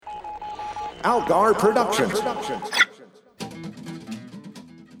Algar Productions.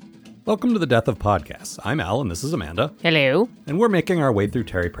 Welcome to the Death of Podcasts. I'm Al, and this is Amanda. Hello. And we're making our way through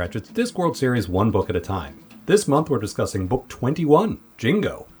Terry Pratchett's Discworld series one book at a time. This month we're discussing book 21,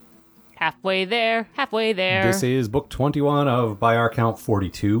 Jingo. Halfway there. This is book 21 of, by our count,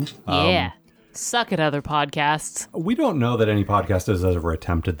 42. Yeah. Suck it, other podcasts. We don't know that any podcast has ever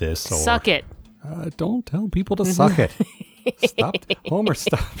attempted this. Or, Suck it. Don't tell people to suck it. Stop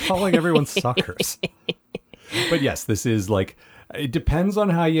calling everyone suckers. But yes, this is like, it depends on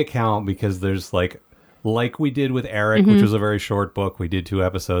how you count, because there's like we did with Eric, which was a very short book. We did 2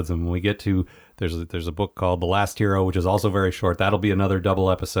 episodes, and when we get to, there's a book called The Last Hero, which is also very short. That'll be another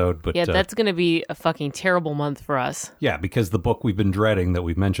double episode. But yeah, that's going to be a fucking terrible month for us. Yeah, because the book we've been dreading, that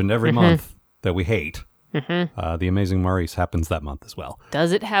we've mentioned every month, that we hate, The Amazing Maurice, happens that month as well.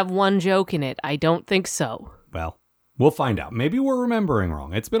 Does it have one joke in it? I don't think so. Well, we'll find out. Maybe we're remembering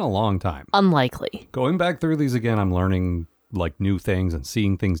wrong. It's been a long time. Unlikely. Going back through these again, I'm learning like new things and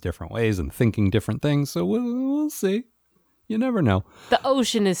seeing things different ways and thinking different things. So we'll see. You never know. The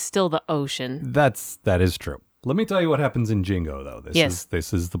ocean is still the ocean. That is true. Let me tell you what happens in Jingo, though.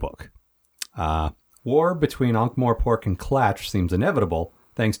 This is the book. War between Ankh-Morpork and Klatch seems inevitable,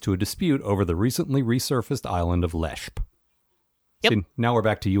 thanks to a dispute over the recently resurfaced island of Leshp. Yep. See, now we're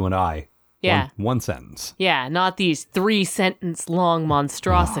back to you and I. Yeah. One sentence. Yeah, not these 3-sentence long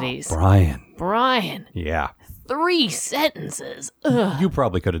monstrosities. Oh, Brian. Yeah. 3 sentences. Ugh. You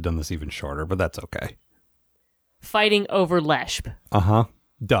probably could have done this even shorter, but that's okay. Fighting over Leshp. Uh-huh.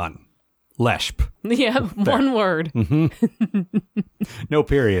 Done. Leshp. Yeah, one word. No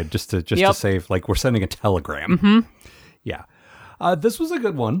period, just to save, like we're sending a telegram. Yeah. This was a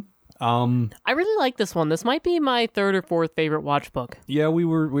good one. I really like this one. This might be my 3rd or 4th favorite watch book. Yeah, we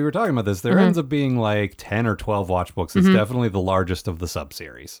were talking about this. There ends up being like 10 or 12 watch books. It's definitely the largest of the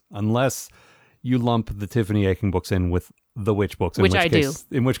sub-series. Unless you lump the Tiffany Aching books in with the Witch books. In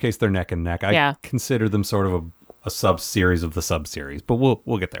which case they're neck and neck. I consider them sort of a sub-series of the sub-series. But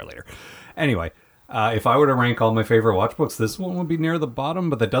we'll get there later. Anyway, if I were to rank all my favorite watch books, this one would be near the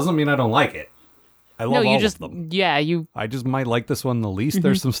bottom, but that doesn't mean I don't like it. I love all of them. Yeah, I just might like this one the least.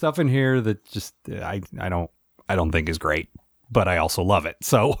 There's some stuff in here that just I don't think is great, but I also love it.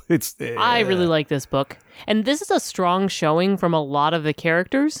 So it's I really like this book. And this is a strong showing from a lot of the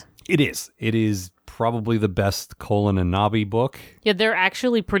characters. It is. It is probably the best Colin and Nobby book. Yeah, they're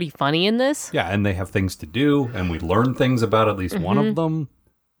actually pretty funny in this. Yeah, and they have things to do, and we learn things about at least one of them.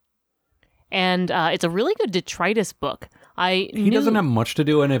 And it's a really good detritus book. He doesn't have much to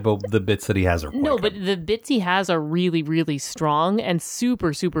do in it, but the bits that he has are quite good. But the bits he has are really, really strong and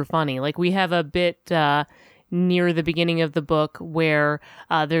super, super funny. Like, we have a bit near the beginning of the book where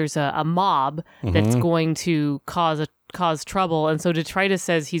there's a mob that's going to cause trouble, and so detritus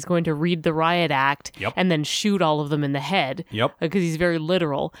says he's going to read the riot act and then shoot all of them in the head because he's very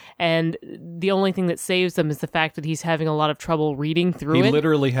literal, and the only thing that saves them is the fact that he's having a lot of trouble reading through it. He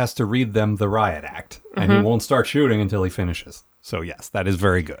literally has to read them the riot act, and he won't start shooting until he finishes. So yes, that is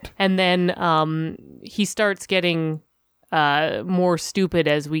very good. And then he starts getting more stupid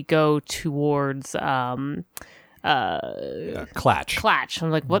as we go towards Klatch. I'm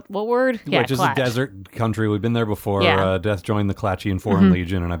like, what word? Yeah, which is Klatch. a desert country. We've been there before. Yeah. Death joined the Klatchian Foreign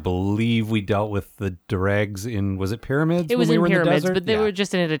Legion, and I believe we dealt with the dregs in, was it Pyramids? It was when we in were Pyramids, the desert? but they were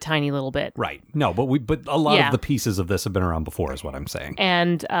just in it a tiny little bit. Right. No, but a lot of the pieces of this have been around before, is what I'm saying.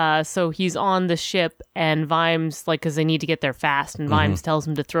 And so he's on the ship, and Vimes, like, because they need to get there fast, and Vimes tells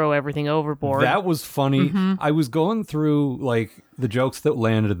him to throw everything overboard. That was funny. I was going through, like, the jokes that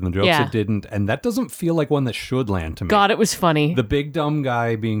landed and the jokes that didn't, and that doesn't feel like one that should land to me. God, it was funny. The big dumb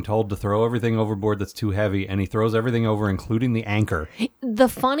guy being told to throw everything overboard that's too heavy, and he throws everything over, including the anchor. The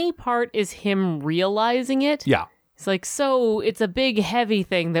funny part is him realizing it. Yeah. It's like, so it's a big heavy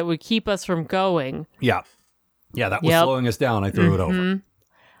thing that would keep us from going. Yeah. Yeah, that was slowing us down. I threw it over.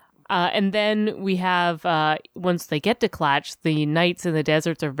 And then we have, once they get to Klatch, the nights in the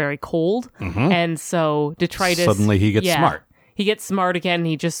deserts are very cold. And so detritus... Suddenly he gets smart. He gets smart again.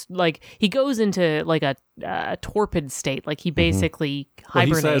 He just, like, he goes into, like, a torpid state. Like, he basically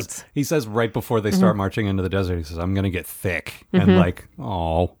hibernates. He says right before they start marching into the desert, he says, I'm going to get thick. And, like,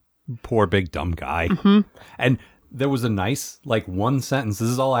 oh, poor big dumb guy. And there was a nice, like, one sentence, this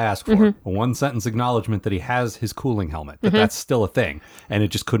is all I asked for, a one-sentence acknowledgement that he has his cooling helmet, that that's still a thing, and it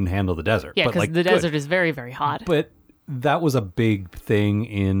just couldn't handle the desert. Yeah, because the desert is very, very hot. But that was a big thing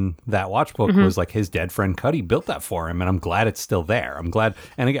in that watch book, was like his dead friend Cuddy built that for him, and I'm glad it's still there. I'm glad,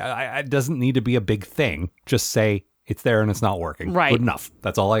 and again, it doesn't need to be a big thing. Just say it's there and it's not working. Right. Good enough.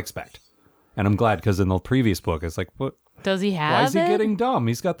 That's all I expect. And I'm glad, because in the previous book, it's like, what? Does he have Why is he it? getting dumb?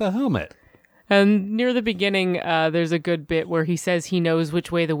 He's got the helmet. And near the beginning, there's a good bit where he says he knows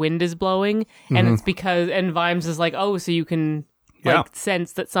which way the wind is blowing, and it's because, and Vimes is like, oh, so you can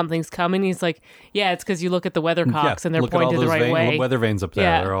sense that something's coming. He's like, yeah, it's because you look at the weathercocks and they're pointed the right way. Weather vanes up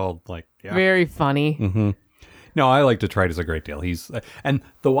there, they're all like, very funny. Mm-hmm. No, I like Detritus a great deal. And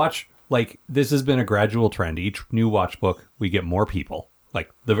the watch, like, this has been a gradual trend. Each new watch book, we get more people.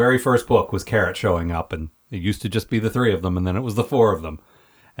 Like, the very first book was Carrot showing up, and it used to just be the 3 of them, and then it was the 4 of them.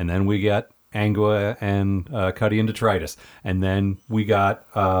 And then we get Angua and Cuddy and Detritus. And then we got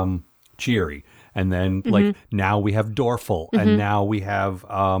Cheery. And then, like, now we have Dorful. And now we have,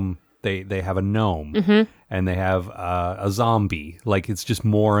 they have a gnome. And they have a zombie. Like, it's just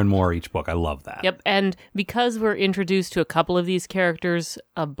more and more each book. I love that. Yep, and because we're introduced to a couple of these characters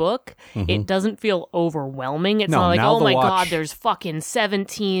a book, it doesn't feel overwhelming. It's not like, oh my god, there's fucking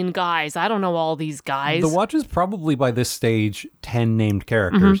 17 guys. I don't know all these guys. The watch is probably, by this stage, 10 named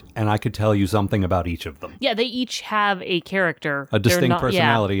characters, and I could tell you something about each of them. Yeah, they each have a character. A distinct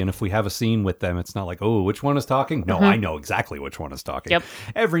personality, and if we have a scene with them, it's not like, oh, which one is talking? No, I know exactly which one is talking. Yep.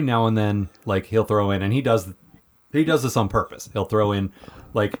 Every now and then, like, he'll throw in, and he does this on purpose. He'll throw in,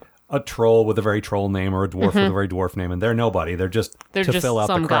 like, a troll with a very troll name or a dwarf with a very dwarf name, and they're nobody. They're just to fill out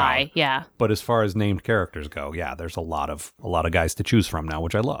some the crowd. Guy, yeah. But as far as named characters go, there's a lot of guys to choose from now,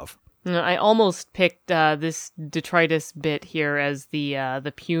 which I love. I almost picked this detritus bit here as the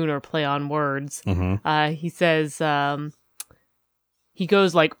pun or play on words. He says he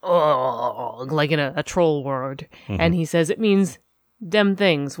goes like, oh, like in a troll word, and he says it means dem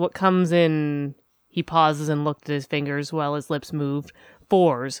things. What comes in? He pauses and looked at his fingers while his lips moved.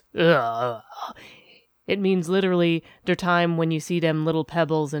 4s. Ugh. It means literally der time when you see them little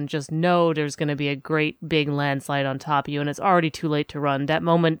pebbles and just know there's going to be a great big landslide on top of you and it's already too late to run. That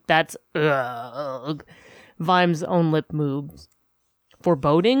moment, that's ugh. Vime's own lip moves.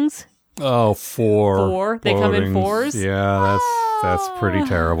 Forebodings? Oh, 4. 4? They come in 4s? Yeah, that's pretty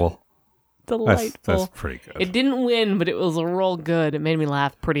terrible. Delightful. That's pretty good. It didn't win, but it was a real good. It made me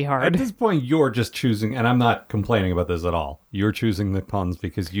laugh pretty hard. At this point, you're just choosing, and I'm not complaining about this at all. You're choosing the puns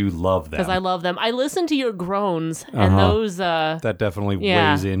because you love them. Because I love them. I listen to your groans, and those... that definitely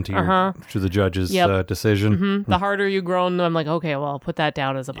weighs into to the judge's decision. The harder you groan, I'm like, okay, well, I'll put that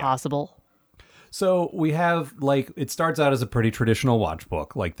down as a possible. So we have, like, it starts out as a pretty traditional watch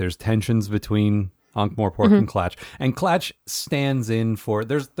book. Like, there's tensions between Ankh-Morpork and Clatch. And Clatch stands in for...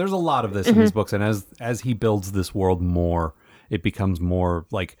 There's a lot of this in these books, and as he builds this world more, it becomes more,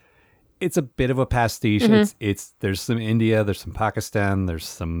 like... It's a bit of a pastiche. It's there's some India, there's some Pakistan, there's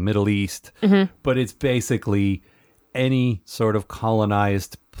some Middle East, but it's basically any sort of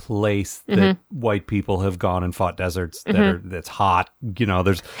colonized place that white people have gone and fought deserts that's hot. You know,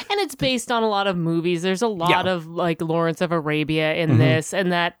 and it's based on a lot of movies. There's a lot of, like, Lawrence of Arabia in this,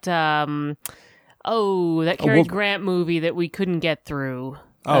 and that Cary Grant movie that we couldn't get through.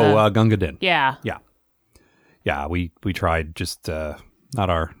 Gunga Din. Yeah, we tried, just not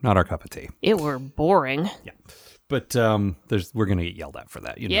our cup of tea. It were boring. Yeah, but we're gonna get yelled at for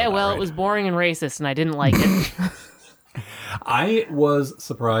that. It was boring and racist, and I didn't like it. I was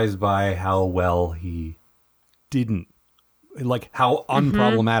surprised by how well he didn't. Like, how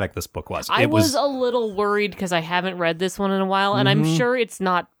unproblematic this book was. I was a little worried because I haven't read this one in a while, and I'm sure it's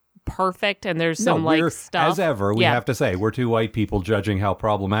not perfect, and there's some stuff. As ever, we have to say, we're two white people judging how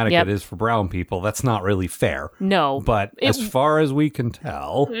problematic it is for brown people. That's not really fair. No. But as far as we can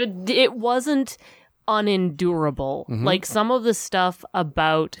tell... It wasn't unendurable. Like, some of the stuff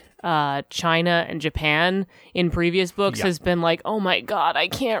about China and Japan in previous books has been like, oh my god, I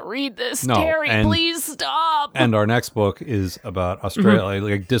can't read this. Terry, please stop. And our next book is about Australia,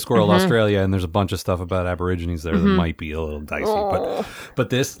 like Discworld Australia, and there's a bunch of stuff about Aborigines there that might be a little dicey. But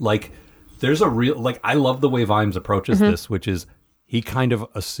this, like, there's a real, like, I love the way Vimes approaches this, which is he kind of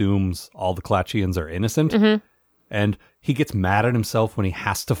assumes all the Clatchians are innocent. And he gets mad at himself when he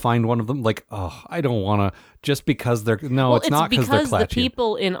has to find one of them. Like, oh, I don't want to, just because they're... No, it's not because they're Clatchian. The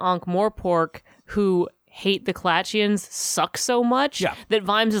people in Ankh-Morpork who hate the Clatchians suck so much that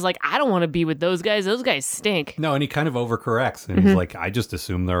Vimes is like, I don't want to be with those guys. Those guys stink. No, and he kind of overcorrects. And he's like, I just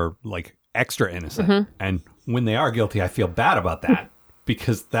assume they're, like, extra innocent. And when they are guilty, I feel bad about that.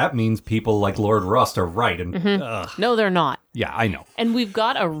 Because that means people like Lord Rust are right. And no, they're not. Yeah, I know. And we've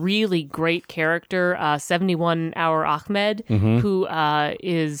got a really great character, 71 Hour Ahmed, who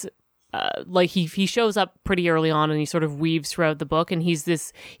is... like he shows up pretty early on and he sort of weaves throughout the book, and he's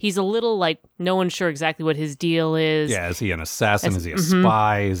a little like no one's sure exactly what his deal is. Yeah, is he an assassin? Is he a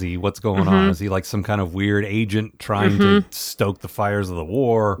spy? Is he, what's going on? Is he like some kind of weird agent trying to stoke the fires of the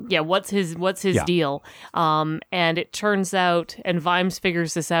war? Yeah, what's his deal? And it turns out, and Vimes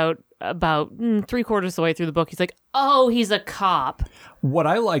figures this out about 3/4 of the way through the book, he's like, oh, he's a cop. What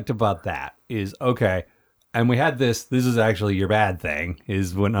I liked about that is, okay, and we had this is actually your bad thing,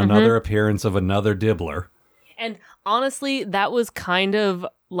 is when another appearance of another Dibbler. And honestly, that was kind of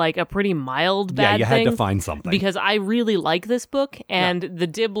like a pretty mild bad thing. Yeah, you had to find something. Because I really like this book, and the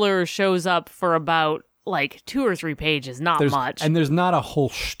Dibbler shows up for about like 2 or 3 pages, not much. And there's not a whole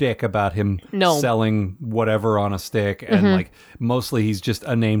shtick about him selling whatever on a stick, and like mostly he's just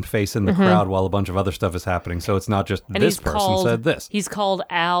a named face in the crowd while a bunch of other stuff is happening. So it's not just this person said this. He's called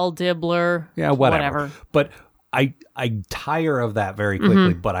Al Dibbler. Yeah, whatever. But I tire of that very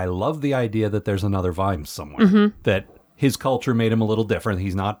quickly, but I love the idea that there's another Vimes somewhere, that his culture made him a little different.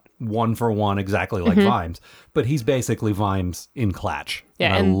 He's not one for one exactly like Vimes, but he's basically Vimes in Clatch.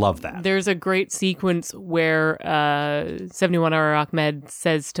 Yeah, and I love that. There's a great sequence where 71-Hour Ahmed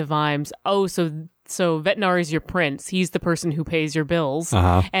says to Vimes, oh, so Vetinari's your prince. He's the person who pays your bills.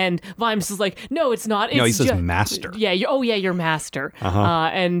 And Vimes is like, no, it's not. No, he says master. Yeah, your master.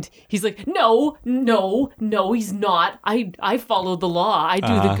 And he's like, no, he's not. I follow the law. I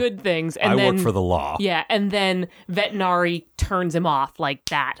do the good things. And I work for the law. Yeah, and then Vetinari turns him off like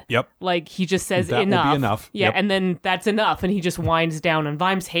that. Yep. Like, he just says that enough. Will be enough. Yeah, yep. And then that's enough. And he just winds down. And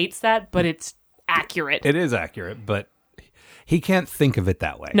Vimes hates that, but it's accurate. It is accurate, but he can't think of it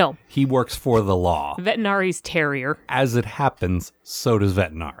that way. No. He works for the law. Vetinari's terrier. As it happens, so does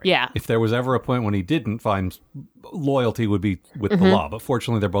Vetinari. Yeah. If there was ever a point when he didn't, Vimes' loyalty would be with the law. But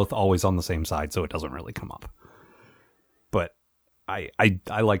fortunately, they're both always on the same side, so it doesn't really come up. But I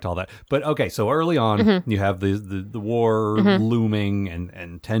liked all that. But okay, so early on, you have the war looming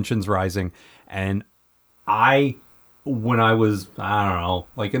and tensions rising. And when I was, I don't know,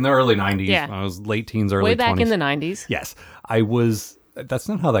 like in the early 90s, I was late teens, early 20s. Way back in the 90s. Yes. I was, that's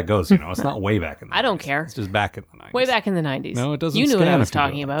not how that goes, you know. It's not way back in the 90s. I don't care. It's just back in the 90s. Way back in the 90s. No, it doesn't. You knew what I was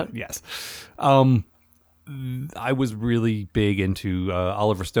talking about. Yes. I was really big into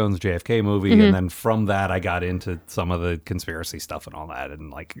Oliver Stone's JFK movie, and then from that I got into some of the conspiracy stuff and all that, and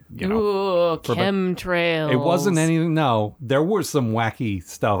like, you know. Ooh, chemtrails. It wasn't anything, no. There was some wacky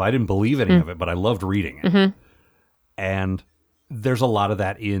stuff. I didn't believe any of it, but I loved reading it. And there's a lot of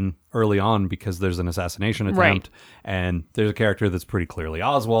that in early on because there's an assassination attempt, and there's a character that's pretty clearly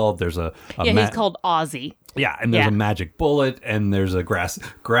Oswald. There's he's called Ozzy. Yeah, and there's a magic bullet, and there's a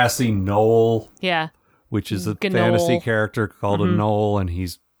grassy knoll. Yeah. Which is a fantasy character called a knoll, and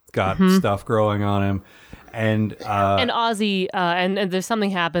he's got stuff growing on him. And Ozzy, and there's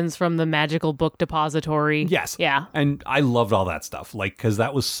something happens from the magical book depository. Yes. Yeah. And I loved all that stuff. Like, because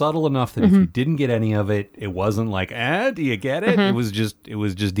that was subtle enough that if you didn't get any of it, it wasn't like, do you get it? It was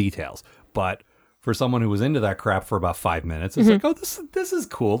just details. But for someone who was into that crap for about 5 minutes, it's like, oh, this is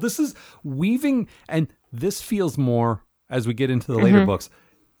cool. This is weaving, and this feels more, as we get into the later books,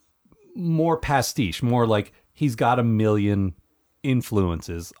 more pastiche, more like he's got a million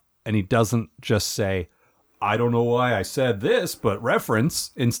influences, and he doesn't just say, I don't know why I said this, but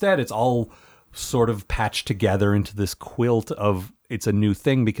reference. Instead, it's all sort of patched together into this quilt of it's a new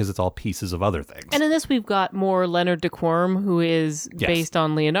thing because it's all pieces of other things. And in this, we've got more Leonard de Quirm, who is based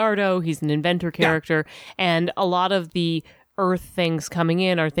on Leonardo. He's an inventor character. And a lot of the Earth things coming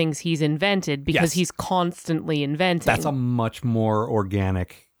in are things he's invented because he's constantly inventing. That's a much more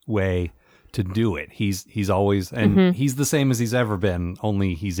organic way to do it. He's always, and he's the same as he's ever been,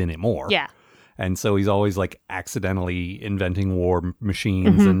 only he's in it more. Yeah. And so he's always like accidentally inventing war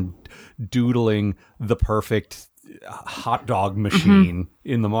machines and doodling the perfect hot dog machine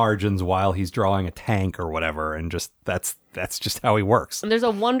in the margins while he's drawing a tank or whatever. And just that's just how he works. And there's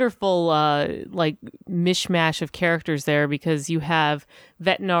a wonderful like mishmash of characters there because you have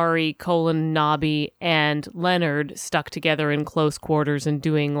Vetinari, Nobby, and Leonard stuck together in close quarters and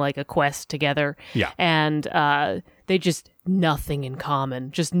doing like a quest together. Yeah. And they just nothing in common.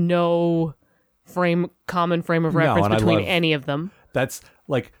 Just no common frame of reference between any of them. That's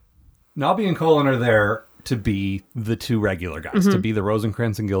like Nobby and Colin are there to be the two regular guys, to be the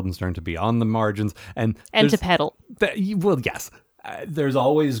Rosencrantz and Guildenstern, to be on the margins, and to peddle. Well, yes, there's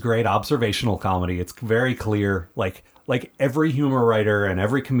always great observational comedy. It's very clear, like every humor writer and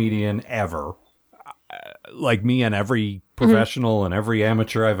every comedian ever, like me and every professional and every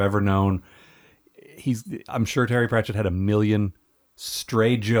amateur I've ever known. I'm sure Terry Pratchett had a million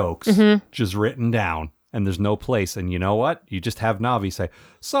stray jokes just written down, and there's no place. And you know what? You just have Navi say,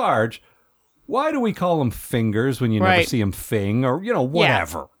 Sarge, why do we call him fingers when you never see him fing? Or, you know,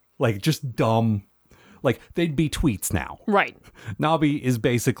 whatever. Yeah. Like, just dumb. Like, they'd be tweets now. Right. Navi is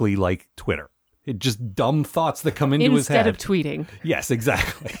basically like Twitter. It just dumb thoughts that come into his head. Instead of tweeting. Yes,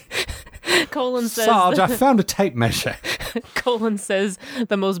 exactly. Colin says... Sarge, I found a tape measure. Colin says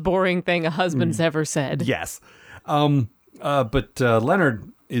the most boring thing a husband's ever said. Yes. But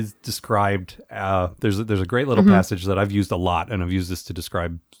Leonard is described, there's a great little passage that I've used a lot, and I've used this to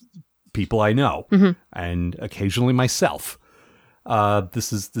describe people I know, and occasionally myself.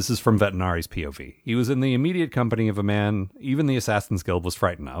 This is from Vetinari's POV. He was in the immediate company of a man even the Assassin's Guild was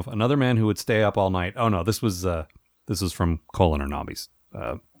frightened of, another man who would stay up all night. Oh no, this was from Colin or Nobby's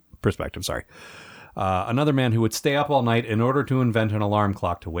perspective, sorry. Another man who would stay up all night in order to invent an alarm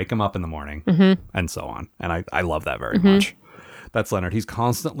clock to wake him up in the morning, and so on. And I love that very much. That's Leonard. He's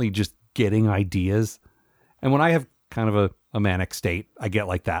constantly just getting ideas. And when I have kind of a manic state, I get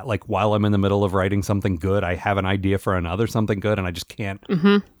like that. Like while I'm in the middle of writing something good, I have an idea for another something good, and I just can't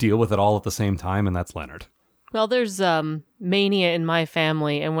deal with it all at the same time, and that's Leonard. Well, there's mania in my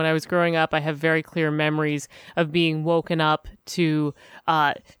family, and when I was growing up, I have very clear memories of being woken up to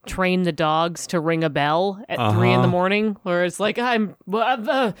train the dogs to ring a bell at 3 a.m, where it's like,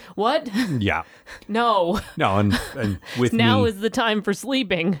 what? Yeah. No, and with now me, is the time for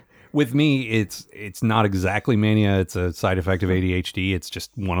sleeping. With me, it's not exactly mania. It's a side effect of ADHD. It's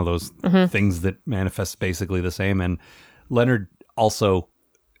just one of those things that manifests basically the same. And Leonard also,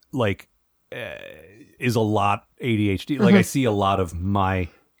 like, is a lot ADHD. Like, I see a lot of my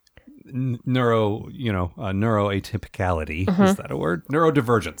neuroatypicality. Is that a word?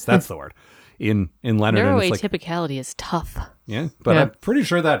 Neurodivergence. That's the word. In Leonard. Neuroatypicality is tough. Yeah, but I'm pretty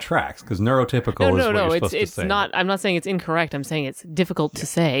sure that tracks, because neurotypical is what you're supposed to say. Not. I'm not saying it's incorrect. I'm saying it's difficult to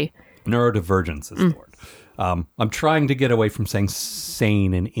say. Neurodivergence is the word. I'm trying to get away from saying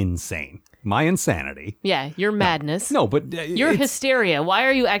sane and insane. My insanity. Yeah, your madness. No, but your hysteria. Why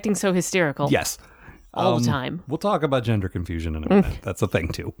are you acting so hysterical? Yes. All the time. We'll talk about gender confusion in a minute. That's a thing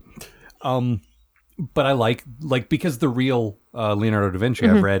too. But I like because the real Leonardo da Vinci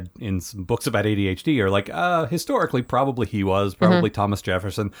I've read in some books about ADHD are like, historically, probably he was, probably Thomas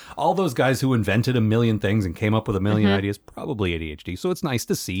Jefferson. All those guys who invented a million things and came up with a million ideas, probably ADHD. So it's nice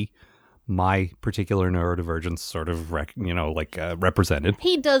to see my particular neurodivergence sort of, represented.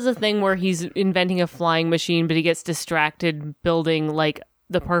 He does a thing where he's inventing a flying machine, but he gets distracted building, like,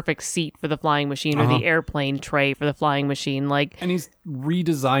 the perfect seat for the flying machine or the airplane tray for the flying machine. And he's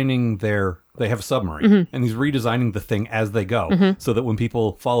redesigning they have a submarine, and he's redesigning the thing as they go, so that when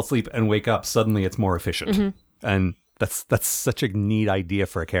people fall asleep and wake up, suddenly it's more efficient. And that's such a neat idea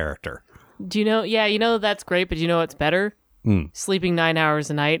for a character. Do you know? Yeah, that's great, but do you know what's better? Sleeping 9 hours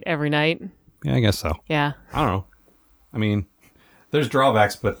a night, every night. Yeah, I guess so. Yeah. I don't know. I mean, there's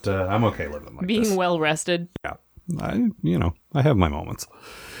drawbacks, but I'm okay living like this. Being well rested. Yeah. I have my moments.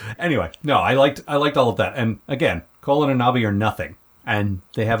 Anyway, no, I liked all of that. And again, Colin and Nobby are nothing, and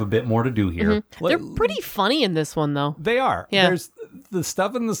they have a bit more to do here. They're pretty funny in this one, though. They are. Yeah. There's the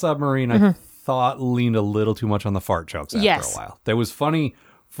stuff in the submarine I thought leaned a little too much on the fart jokes after a while. There was funny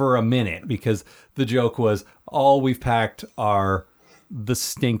for a minute because the joke was, all we've packed are the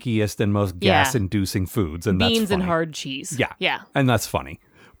stinkiest and most gas-inducing foods, and beans that's funny. And hard cheese. Yeah, and that's funny.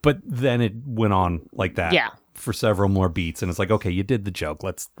 But then it went on like that. Yeah. For several more beats, and it's like, okay, you did the joke.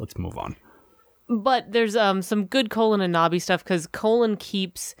 Let's move on. But there's some good Colin and Nobby stuff, because Colin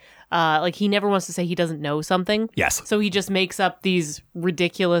keeps he never wants to say he doesn't know something. Yes. So he just makes up these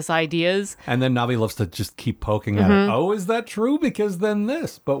ridiculous ideas. And then Nobby loves to just keep poking at it. Oh, is that true? Because then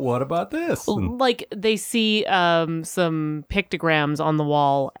this. But what about this? Like they see some pictograms on the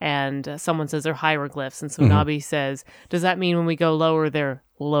wall, and someone says they're hieroglyphs, and so Nobby says, "Does that mean when we go lower they're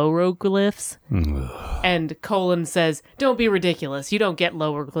lowroglyphs?" And Colin says, "Don't be ridiculous. You don't get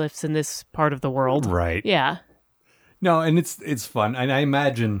lowerglyphs in this part of the world." Right. Yeah. No, and it's fun. And I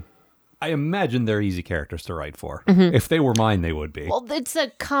imagine they're easy characters to write for. If they were mine, they would be. Well, it's a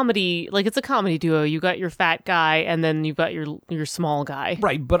comedy, it's a comedy duo. You got your fat guy, and then you've got your small guy.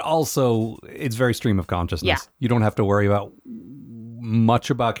 Right, but also it's very stream of consciousness. Yeah. You don't have to worry about much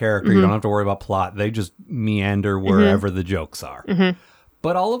about character. You don't have to worry about plot. They just meander wherever the jokes are.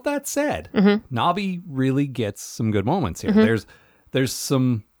 But all of that said, Nobby really gets some good moments here. There's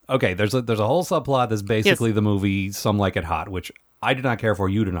some there's a whole subplot that's basically the movie Some Like It Hot, which I do not care for,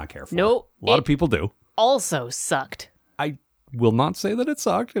 you do not care for. Nope. A lot of people do. Also sucked. I will not say that it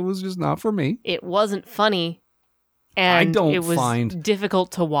sucked. It was just not for me. It wasn't funny. And it was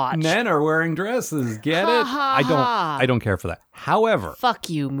difficult to watch. Men are wearing dresses. Get it? I don't care for that. However, fuck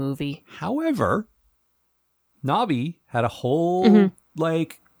you, movie. However, Nobby had a whole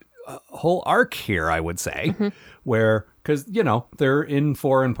whole arc here, I would say, where, because they're in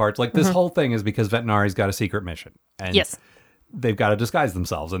foreign parts. Like this whole thing is because Vetinari's got a secret mission, and they've got to disguise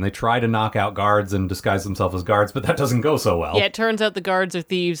themselves, and they try to knock out guards and disguise themselves as guards, but that doesn't go so well. Yeah, it turns out the guards are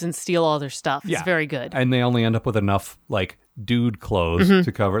thieves and steal all their stuff. It's very good. And they only end up with enough, like, dude clothes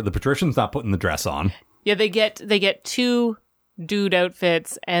to cover. The patrician's not putting the dress on. Yeah, they get 2 dude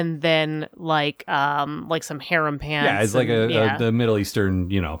outfits and then like some harem pants. Yeah, it's like the Middle Eastern,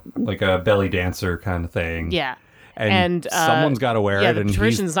 like a belly dancer kind of thing. Yeah. And someone's got to wear it. Yeah, the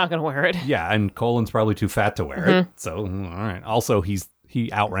patrician's not going to wear it. Yeah, and Colin's probably too fat to wear it. So, all right. Also, he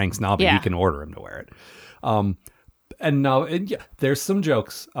outranks Nobby. Yeah. He can order him to wear it. And there's some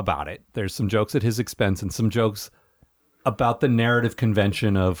jokes about it. There's some jokes at his expense and some jokes about the narrative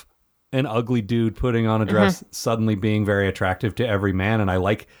convention of an ugly dude putting on a dress suddenly being very attractive to every man. And I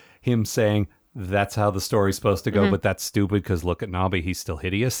like him saying, that's how the story's supposed to go, but that's stupid because look at Nobby, he's still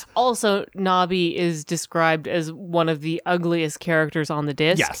hideous. Also, Nobby is described as one of the ugliest characters on the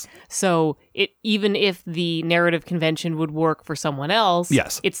disc. Yes. So even if the narrative convention would work for someone else,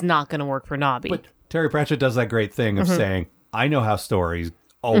 it's not going to work for Nobby. But Terry Pratchett does that great thing of saying, I know how stories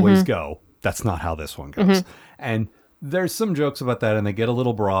always go. That's not how this one goes. And there's some jokes about that, and they get a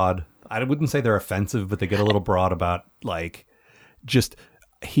little broad. I wouldn't say they're offensive, but they get a little broad about, like, just...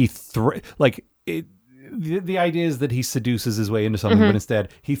 the idea is that he seduces his way into something, but instead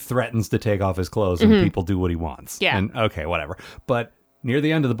he threatens to take off his clothes and people do what he wants. Yeah. And okay, whatever. But near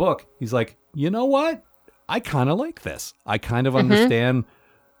the end of the book, he's like, you know what? I kind of like this. I kind of understand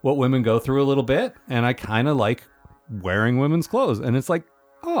what women go through a little bit, and I kind of like wearing women's clothes. And it's like,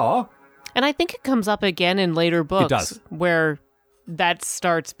 oh. And I think it comes up again in later books. It does. Where that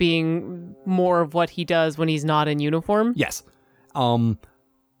starts being more of what he does when he's not in uniform. Yes.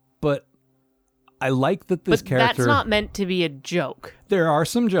 But I like that this character... that's not meant to be a joke. There are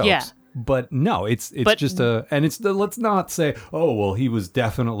some jokes. Yeah. But no, it's just let's not say, oh, well, he was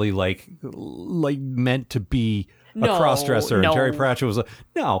definitely like meant to be a cross-dresser. No. And Terry Pratchett was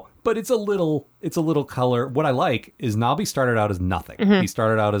but it's a little color. What I like is Nobby started out as nothing. He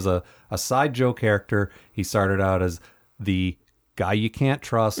started out as a side joke character. He started out as the guy you can't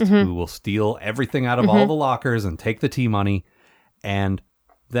trust who will steal everything out of all the lockers and take the tea money. And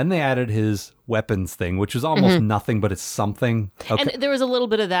then they added his weapons thing, which is almost nothing, but it's something. Okay. And there was a little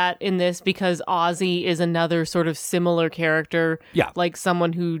bit of that in this because Ozzy is another sort of similar character. Yeah. Like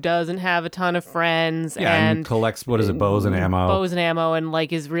someone who doesn't have a ton of friends. Yeah, and collects, bows and ammo. Bows and ammo, and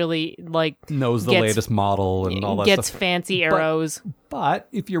like is really like... knows the latest model and all that gets stuff. Fancy arrows. But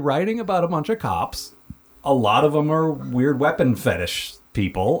if you're writing about a bunch of cops, a lot of them are weird weapon fetish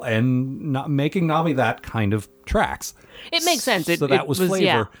people, and not making Nobby that kind of tracks. It makes sense. So that was flavor.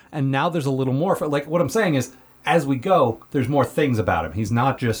 Yeah. And now there's a little more. Like, what I'm saying is, as we go, there's more things about him. He's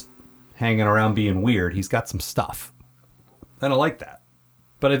not just hanging around being weird. He's got some stuff. And I like that.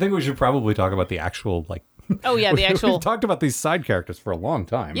 But I think we should probably talk about the actual, like... Oh, yeah, the actual... We've talked about these side characters for a long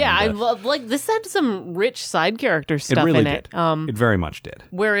time. Yeah, I love... Like, this had some rich side character stuff in it. It very much did.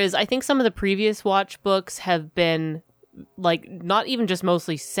 Whereas I think some of the previous Watch books have been... like not even just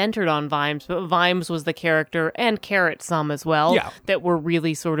mostly centered on Vimes, but Vimes was the character and Carrot some as well that were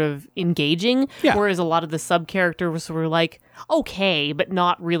really sort of engaging. Yeah. Whereas a lot of the sub characters were like okay, but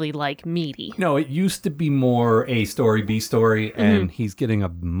not really like meaty. No, it used to be more A story, B story, and he's getting a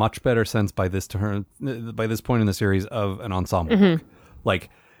much better sense by this point in the series of an ensemble book. Like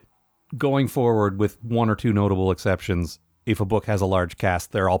going forward with one or two notable exceptions, if a book has a large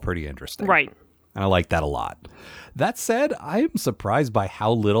cast, they're all pretty interesting. Right. And I like that a lot. That said, I am surprised by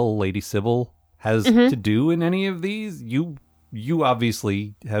how little Lady Sybil has to do in any of these. You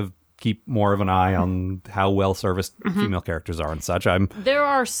obviously keep more of an eye on how well serviced female characters are and such. There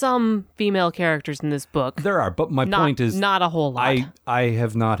are some female characters in this book. There are, but my point is not a whole lot. I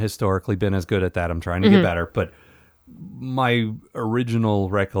have not historically been as good at that. I'm trying to get better, but my original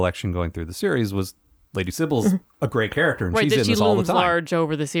recollection going through the series was Lady Sybil's a great character, and she's in this all the time. Right, that she looms large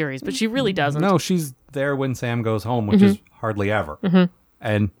over the series, but she really doesn't. No, she's there when Sam goes home, which is hardly ever.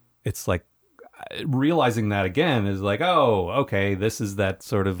 And it's like, realizing that again is like, oh, okay, this is that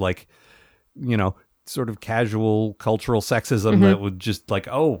sort of like, sort of casual cultural sexism that would just like,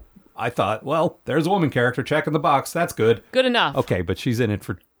 oh, I thought, well, there's a woman character, check in the box, that's good. Good enough. Okay, but she's in it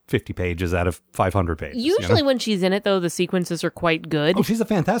for 50 pages out of 500 pages. Usually when she's in it, though, the sequences are quite good. Oh, she's a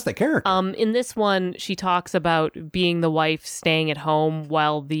fantastic character. In this one, she talks about being the wife staying at home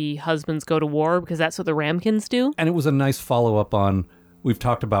while the husbands go to war, because that's what the Ramkins do. And it was a nice follow-up on, we've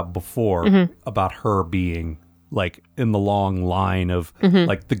talked about before, about her being, like, in the long line of,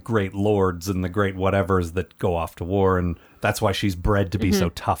 like, the great lords and the great whatevers that go off to war, and that's why she's bred to be so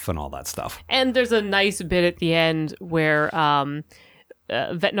tough and all that stuff. And there's a nice bit at the end where...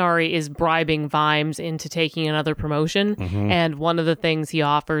 Veterinary is bribing Vimes into taking another promotion, and one of the things he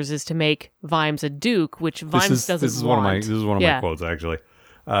offers is to make Vimes a duke, which Vimes doesn't want. This is one of my quotes, actually.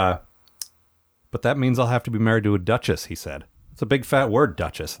 But that means I'll have to be married to a duchess, he said. It's a big fat word,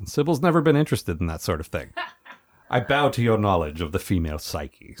 duchess, and Sybil's never been interested in that sort of thing. I bow to your knowledge of the female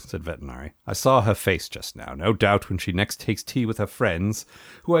psyche, said Veterinary. I saw her face just now. No doubt when she next takes tea with her friends,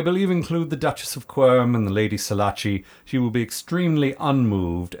 who I believe include the Duchess of Quirm and the Lady Salaci, she will be extremely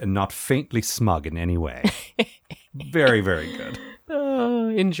unmoved and not faintly smug in any way. Very, very good.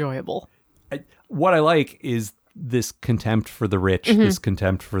 Enjoyable. What I like is this contempt for the rich, this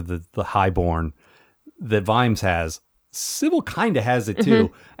contempt for the highborn that Vimes has. Sybil kind of has it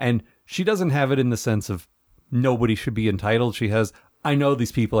too, and she doesn't have it in the sense of nobody should be entitled. She has, I know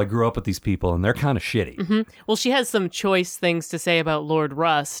these people, I grew up with these people, and they're kind of shitty. Well, she has some choice things to say about Lord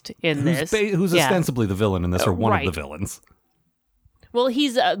Rust in this. Who's ostensibly the villain in this, or one of the villains. Well,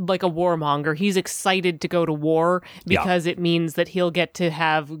 he's like a warmonger. He's excited to go to war because it means that he'll get to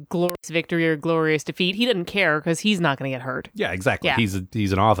have glorious victory or glorious defeat. He doesn't care because he's not going to get hurt. Yeah, exactly. Yeah.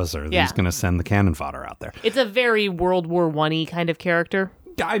 He's an officer. He's going to send the cannon fodder out there. It's a very World War I-y kind of character.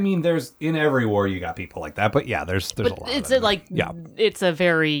 I mean, there's in every war you got people like that, but yeah, there's a lot. It's it's a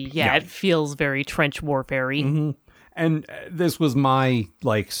very it feels very trench warfare-y. And this was my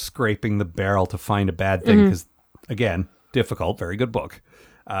scraping the barrel to find a bad thing because again, difficult, very good book.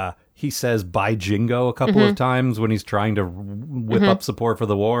 He says "by Jingo" a couple of times when he's trying to whip up support for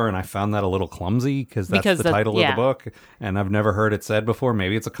the war, and I found that a little clumsy because that's the title of the book, and I've never heard it said before.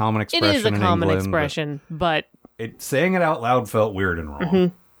 Maybe it's a common expression. It is a common England, expression, but saying it out loud felt weird and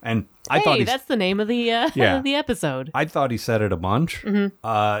wrong. And I thought that's the name of the the episode. I thought he said it a bunch, and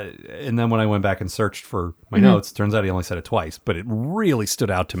then when I went back and searched for my notes, turns out he only said it twice. But it really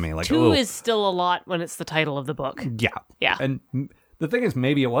stood out to me. Two is still a lot when it's the title of the book. Yeah. And the thing is,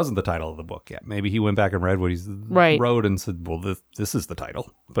 maybe it wasn't the title of the book yet. Maybe he went back and read what he wrote and said, "Well, this is the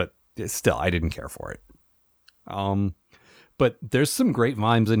title." But still, I didn't care for it. But there's some great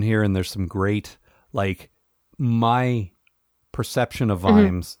Vimes in here, and there's some great my perception of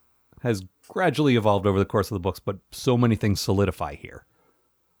Vimes has gradually evolved over the course of the books, but so many things solidify here.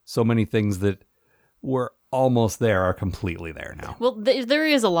 So many things that were almost there are completely there now. Well, there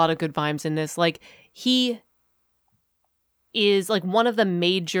is a lot of good Vimes in this. He is one of the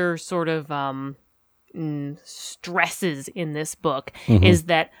major sort of stresses in this book is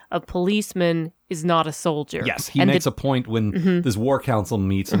that a policeman is not a soldier. Yes, he makes a point when this war council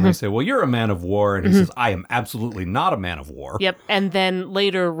meets and they say, well, you're a man of war. And he says, I am absolutely not a man of war. Yep. And then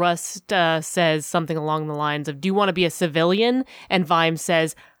later Rust says something along the lines of, do you want to be a civilian? And Vimes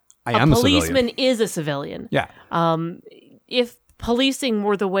says, a policeman is a civilian. Yeah. If policing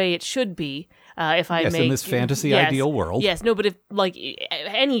were the way it should be, in this fantasy ideal world. Yes, no, but if,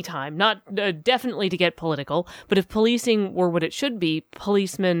 any time, not definitely to get political, but if policing were what it should be,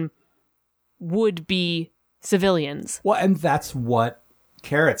 policemen would be civilians. Well, and that's what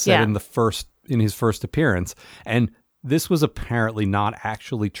Carrot said in his first appearance. And this was apparently not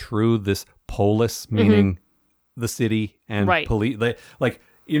actually true. This polis, meaning the city, and police.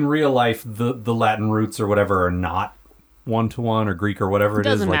 In real life, the Latin roots or whatever are not one-to-one or Greek or whatever it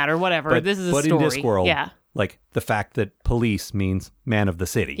is. Doesn't matter, whatever. This is a story. But in Discworld, the fact that police means man of the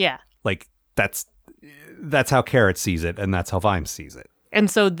city. Yeah. That's how Carrot sees it, and that's how Vimes sees it.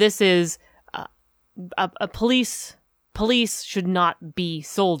 And so this is a police should not be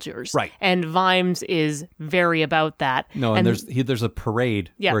soldiers. Right. And Vimes is very about that. No, and there's a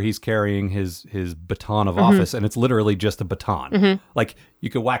parade where he's carrying his baton of office, and it's literally just a baton. You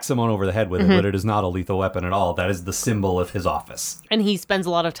could whack someone over the head with it, but it is not a lethal weapon at all. That is the symbol of his office. And he spends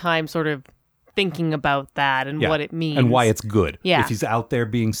a lot of time sort of thinking about that and what it means. And why it's good. Yeah. If he's out there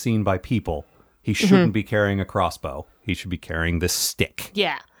being seen by people, he shouldn't be carrying a crossbow. He should be carrying this stick.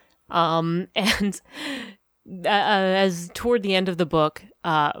 Yeah. And as toward the end of the book,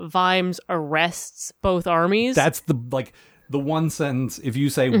 Vimes arrests both armies. That's the one sentence. If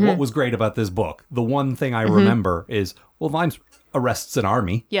you say what was great about this book, the one thing I remember is, well, Vimes arrests an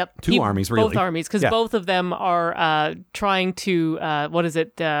army. Yep. Two armies, really. Both armies, because both of them are trying to,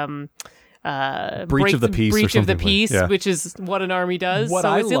 breach of the peace, which is what an army does.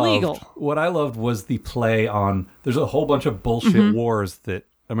 It's illegal. What I loved was the play on, there's a whole bunch of bullshit wars that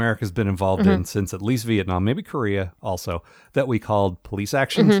America's been involved in since at least Vietnam, maybe Korea also, that we called police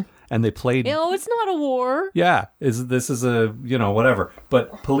actions. And they played... it's not a war. Yeah. This is a, whatever.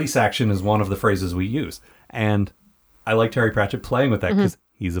 But police action is one of the phrases we use. And I like Terry Pratchett playing with that because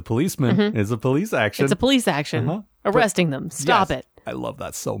he's a policeman. It's a police action. It's a police action. Arresting them. Stop it. I love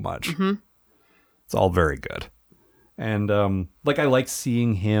that so much. It's all very good. And I like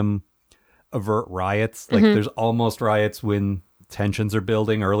seeing him avert riots. Like there's almost riots when tensions are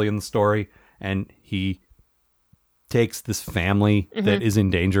building early in the story, and he takes this family that is in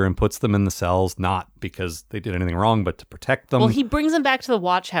danger and puts them in the cells, not because they did anything wrong, but to protect them. Well, he brings them back to the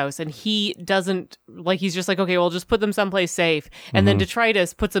watch house, and he doesn't, he's just like, okay, well, just put them someplace safe. And then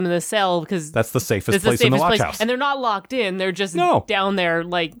Detritus puts them in the cell because that's the safest place in the watch house. And they're not locked in. They're just down there,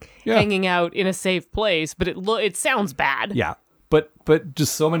 hanging out in a safe place. But it sounds bad. Yeah. But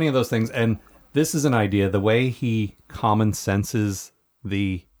just so many of those things. And this is an idea. The way he common senses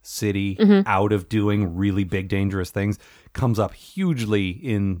the city out of doing really big, dangerous things comes up hugely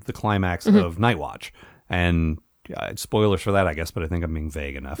in the climax of Night Watch. And spoilers for that, I guess, but I think I'm being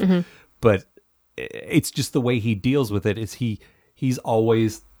vague enough. But it's just the way he deals with it is he's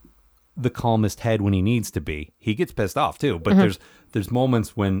always the calmest head when he needs to be. He gets pissed off too, but there's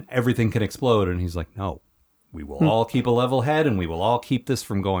moments when everything can explode and he's like, no, we will all keep a level head and we will all keep this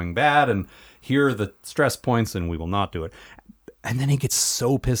from going bad, and here are the stress points and we will not do it. And then he gets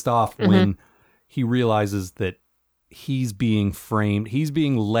so pissed off when he realizes that he's being framed, he's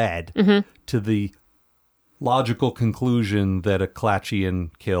being led to the logical conclusion that a Clatchian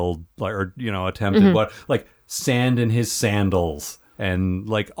killed, or, attempted sand in his sandals and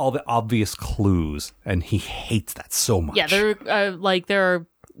all the obvious clues. And he hates that so much. Yeah,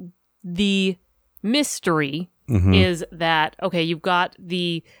 the mystery is that, okay, you've got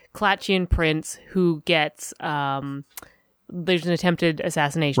the Clatchian prince who gets, there's an attempted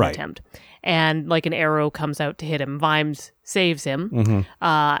assassination attempt, and an arrow comes out to hit him. Vimes saves him,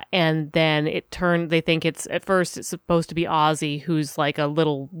 and then they think at first it's supposed to be Ozzy, who's a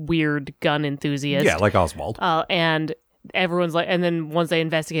little weird gun enthusiast. Yeah, like Oswald. And everyone's and then once they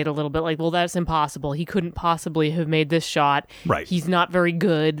investigate a little bit, well, that's impossible. He couldn't possibly have made this shot. Right. He's not very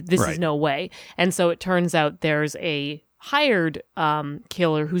good. This is no way. And so it turns out there's a hired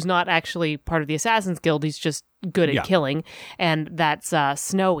killer who's not actually part of the Assassin's Guild. He's just good at killing, and that's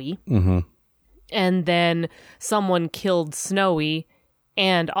Snowy. And then someone killed Snowy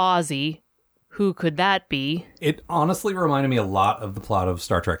and Ozzy. Who could that be? It honestly reminded me a lot of the plot of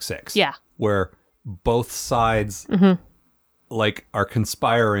Star Trek VI. Yeah. Where both sides are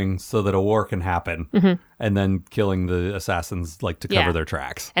conspiring so that a war can happen, and then killing the assassins to cover their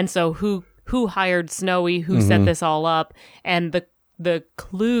tracks. And so who hired Snowy, who set this all up, and the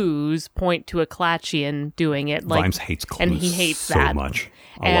clues point to a Clatchian doing it. Vimes hates clues, and he hates so that much.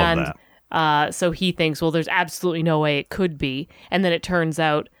 I love that. So he thinks, well, there's absolutely no way it could be. And then it turns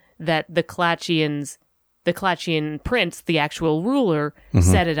out that the Clatchian prince, the actual ruler,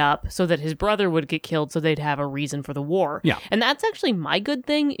 set it up so that his brother would get killed, so they'd have a reason for the war. Yeah. And that's actually my good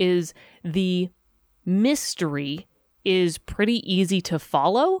thing, is the mystery is pretty easy to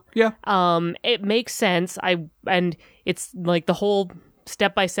follow. Yeah. It makes sense. And it's the whole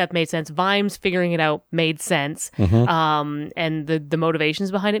step-by-step made sense. Vimes figuring it out made sense. And the motivations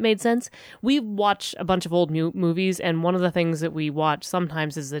behind it made sense. We watch a bunch of old movies, and one of the things that we watch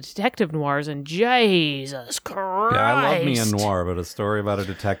sometimes is the detective noirs, and Jesus Christ. Yeah, I love me a noir, but a story about a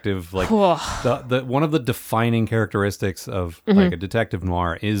detective, the one of the defining characteristics of a detective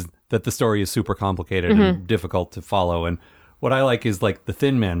noir is that the story is super complicated and difficult to follow. And what I like is the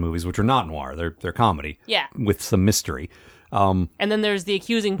Thin Man movies, which are not noir. They're comedy. Yeah. With some mystery. And then there's the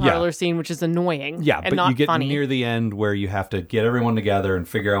accusing parlor scene, which is annoying. Yeah, and but not you get funny. near the end where you have to get everyone together and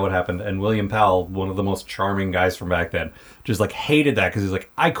figure out what happened. And William Powell, one of the most charming guys from back then, just hated that because he's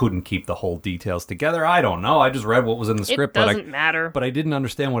I couldn't keep the whole details together. I don't know. I just read what was in the script. It doesn't matter. But I didn't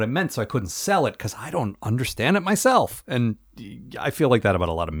understand what it meant, so I couldn't sell it because I don't understand it myself. And I feel like that about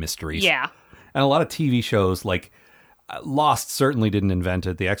a lot of mysteries. Yeah. And a lot of TV shows, Lost certainly didn't invent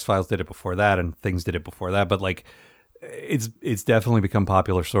it. The X-Files did it before that, and things did it before that. But it's definitely become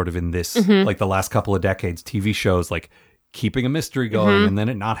popular sort of in this, the last couple of decades, TV shows, keeping a mystery going and then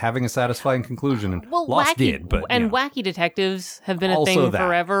it not having a satisfying conclusion. And Lost did, but... And wacky detectives have been a thing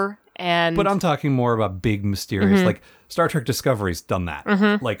forever. But I'm talking more about big, mysterious, Star Trek Discovery's done that.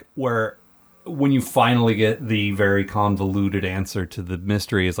 Where when you finally get the very convoluted answer to the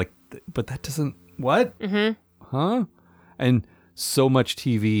mystery, is but that doesn't... What? Huh? And so much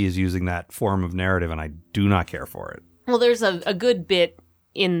TV is using that form of narrative, and I do not care for it. Well, there's a good bit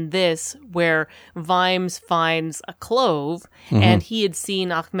in this where Vimes finds a clove, and he had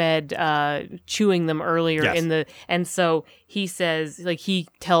seen Ahmed chewing them earlier and so he says, he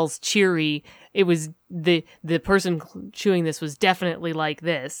tells Cheery it was the person chewing this was definitely like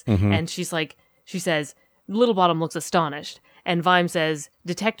this, and she says, Littlebottom looks astonished, and Vimes says,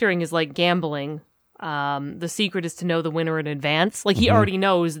 detectoring is like gambling. The secret is to know the winner in advance. He already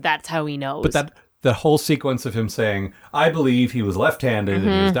knows that's how he knows. But the whole sequence of him saying, I believe he was left-handed and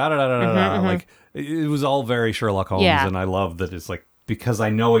he was da-da-da-da-da-da. Like, it was all very Sherlock Holmes, and I love that it's like, because I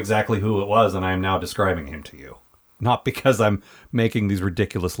know exactly who it was and I am now describing him to you. Not because I'm making these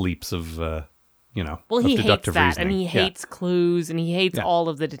ridiculous leaps of, well, he hates that, reasoning. and he hates clues, and he hates all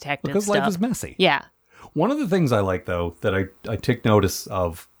of the detective because stuff. life is messy. Yeah. One of the things I like, though, that I take notice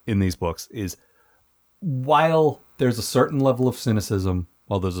of in these books is while there's a certain level of cynicism,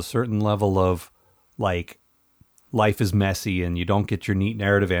 while there's a certain level of, like, life is messy and you don't get your neat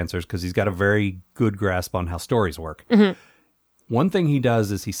narrative answers because he's got a very good grasp on how stories work. One thing he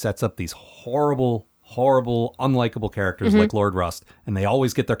does is he sets up these horrible, unlikable characters like Lord Rust, and they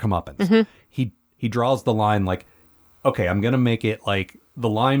always get their comeuppance. He draws the line like, okay, I'm going to make it like the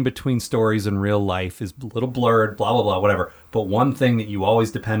line between stories and real life is a little blurred, blah, blah, blah, whatever. But one thing that you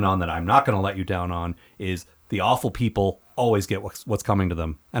always depend on that I'm not going to let you down on is the awful people always get what's coming to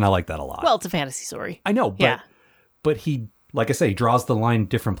them. And I like that a lot. Well, it's a fantasy story. I know, but he, like I say, he draws the line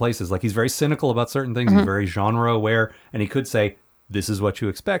different places. Like, he's very cynical about certain things. He's very genre aware, and he could say, this is what you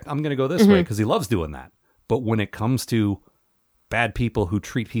expect. I'm going to go this way, because he loves doing that. But when it comes to bad people who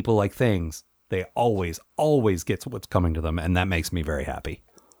treat people like things, they always get what's coming to them, and that makes me very happy.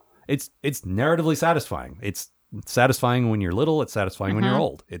 It's narratively satisfying. It's satisfying when you're little. It's satisfying when you're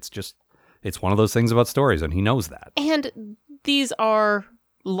old. It's one of those things about stories, and he knows that. And these are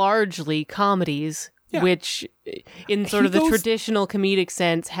largely comedies, which, in sort of the traditional comedic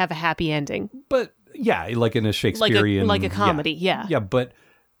sense, have a happy ending. But, yeah, like in a Shakespearean... Like a comedy, yeah. Yeah, but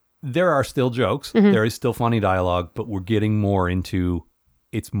there are still jokes. There is still funny dialogue, but we're getting more into...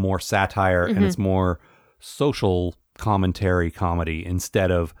 It's more satire and it's more social commentary comedy instead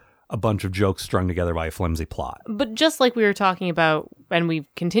of a bunch of jokes strung together by a flimsy plot. But just like we were talking about, and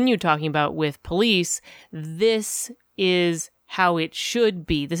we've continued talking about with Police, this is how it should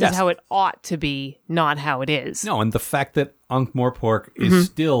be. This is how it ought to be, not how it is. No, and the fact that Ankh-Morpork is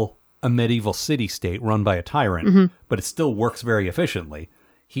still a medieval city-state run by a tyrant, but it still works very efficiently.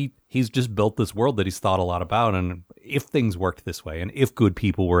 He's just built this world that he's thought a lot about, and if things worked this way, and if good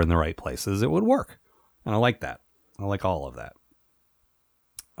people were in the right places, it would work. And I like that. I like all of that.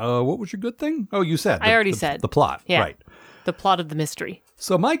 What was your good thing? Oh, you said. I already said. The plot, right. The plot of the mystery.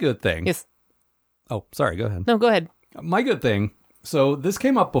 So my good thing... Yes. Oh, sorry, go ahead. No, go ahead. My good thing... So this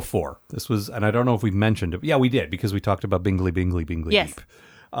came up before. This was, and I don't know if we've mentioned it. Yeah, we did, because we talked about Bingley Yes. Beep.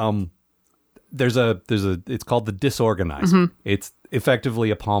 It's called the Disorganizer. It's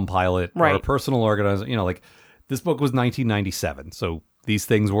effectively a Palm Pilot or a personal organizer. Like, this book was 1997, so these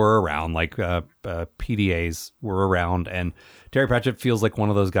things were around, like PDAs were around, and Terry Pratchett feels like one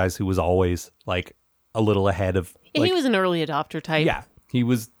of those guys who was always like a little ahead of. Like, he was an early adopter type. Yeah, he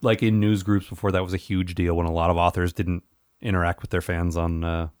was like in news groups before that was a huge deal when a lot of authors didn't interact with their fans on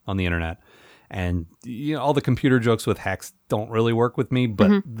the internet. And all the computer jokes with Hex don't really work with me,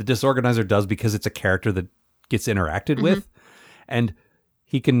 but the Disorganizer does, because it's a character that gets interacted with, and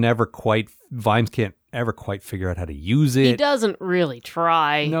Vimes can't ever quite figure out how to use it. He doesn't really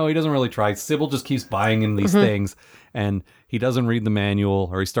try. No, he doesn't really try. Sybil just keeps buying in these things, and he doesn't read the manual,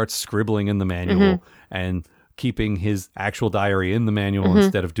 or he starts scribbling in the manual and keeping his actual diary in the manual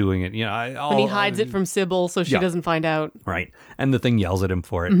instead of doing it. And he hides it from Sybil so she doesn't find out. Right. And the thing yells at him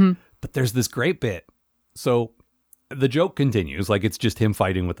for it. But there's this great bit. So the joke continues, like it's just him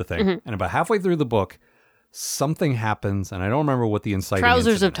fighting with the thing. And about halfway through the book, something happens, and I don't remember what the inciting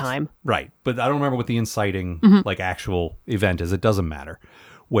Trousers of incident Time. is. Right. But I don't remember what the inciting, like, actual event is. It doesn't matter.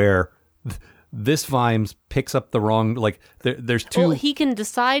 Where this Vimes picks up the wrong, like, there's two... Well, he can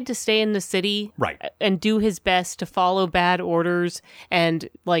decide to stay in the city and do his best to follow bad orders and,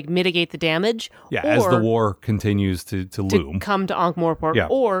 like, mitigate the damage. Yeah, as the war continues to loom. To come to Ankh-Morpork. Yeah.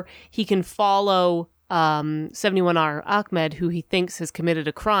 Or he can follow 71R Ahmed, who he thinks has committed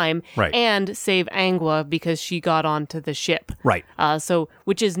a crime, and save Angua because she got onto the ship. Right.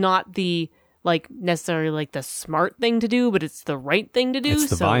 Which is not the... necessarily like the smart thing to do, but it's the right thing to do. It's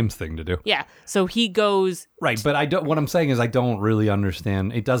the Vimes thing to do. Yeah. So he goes... Right, but what I'm saying is I don't really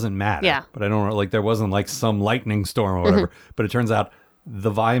understand. It doesn't matter. Yeah. But I don't, like, there wasn't like some lightning storm or whatever. But it turns out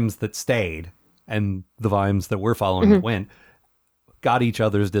the Vimes that stayed and the Vimes that we're following that went got each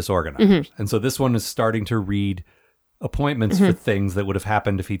other's Disorganizers. And so this one is starting to read appointments for things that would have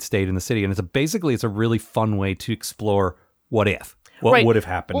happened if he'd stayed in the city. And it's a really fun way to explore what if. What would have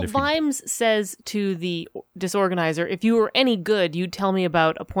happened? Well, Vimes says to the Disorganizer, if you were any good, you'd tell me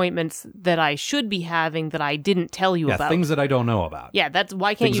about appointments that I should be having that I didn't tell you about. Things that I don't know about. Yeah, that's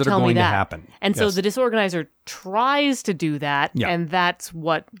why can't things you that tell are going me that? To happen. And so the Disorganizer tries to do that, and that's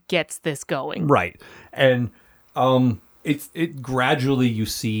what gets this going. Right. And it gradually you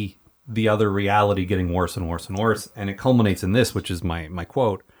see the other reality getting worse and worse and worse. And it culminates in this, which is my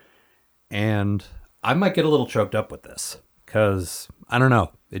quote. And I might get a little choked up with this because, I don't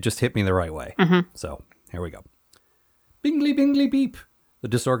know, it just hit me the right way. So here we go. Bingly, bingly, beep. The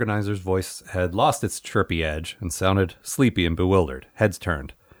disorganizer's voice had lost its chirpy edge and sounded sleepy and bewildered. Heads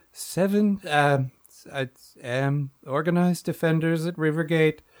turned. 7, organized defenders at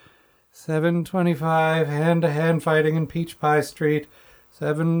Rivergate. 725, hand-to-hand fighting in Peach Pie Street.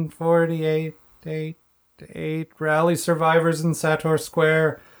 748, 8, rally survivors in Sator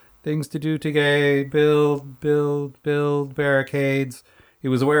Square. Things to do today. Build barricades. He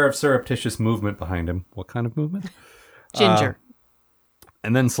was aware of surreptitious movement behind him. What kind of movement? Ginger.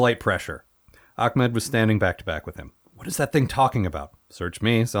 And then slight pressure. Ahmed was standing back to back with him. What is that thing talking about? Search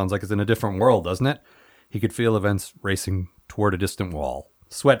me. Sounds like it's in a different world, doesn't it? He could feel events racing toward a distant wall.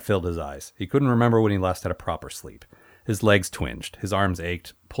 Sweat filled his eyes. He couldn't remember when he last had a proper sleep. His legs twinged. His arms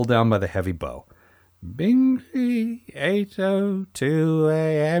ached, pulled down by the heavy bow. Bingley, 8:02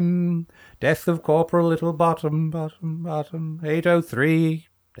 a.m. Death of Corporal Little Bottom. 8:03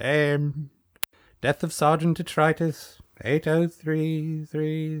 a.m. Death of Sergeant Detritus.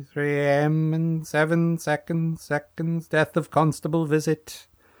 8:03 a.m. and 7 seconds. Death of Constable Visit.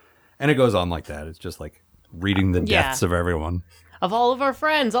 And it goes on like that. It's just like reading the deaths of everyone. Of all of our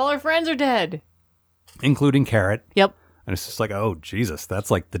friends. All our friends are dead. Including Carrot. Yep. And it's just like, oh, Jesus, that's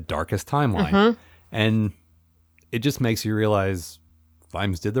like the darkest timeline. And it just makes you realize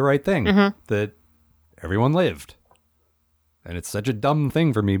Vimes did the right thing. That everyone lived. And it's such a dumb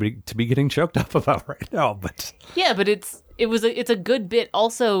thing for me to be getting choked up about right now. But yeah, but it's a good bit.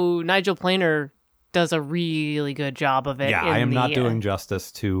 Also, Nigel Planer does a really good job of it. Yeah, I am not doing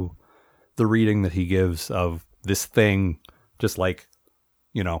justice to the reading that he gives of this thing just like,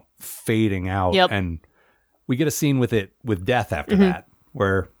 fading out. And we get a scene with Death after that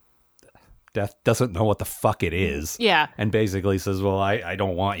where Death doesn't know what the fuck it is. Yeah. And basically says, well, I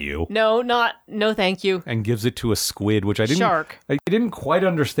don't want you. No, thank you. And gives it to a squid, which I Shark. I didn't quite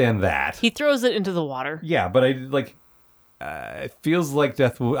understand that. He throws it into the water. Yeah, but it feels like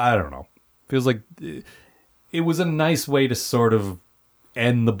Death, I don't know. Feels like it was a nice way to sort of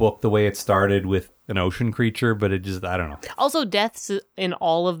end the book the way it started with an ocean creature, but it just, I don't know. Also, Death's in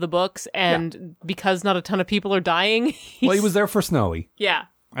all of the books, and because not a ton of people are dying. Well, he was there for Snowy. Yeah.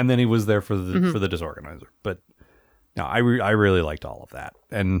 And then he was there for the disorganizer. But no, I really liked all of that.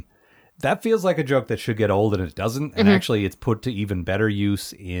 And that feels like a joke that should get old, and it doesn't. And actually, it's put to even better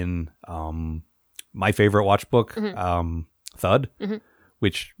use in my favorite watch book, Thud,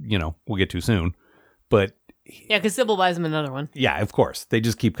 which, we'll get to soon. But yeah, because Sybil buys him another one. Yeah, of course. They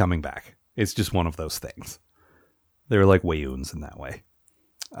just keep coming back. It's just one of those things. They're like Wayoons in that way.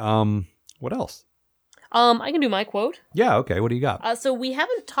 What else? I can do my quote. Yeah, okay. What do you got? So we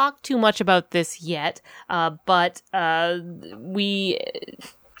haven't talked too much about this yet, but Vimes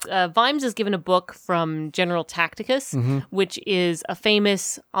is given a book from General Tacticus, which is a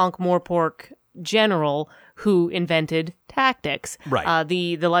famous Ankh-Morpork general who invented tactics. Right.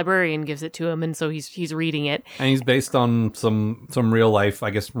 The librarian gives it to him, and so he's reading it. And he's based on some real life, I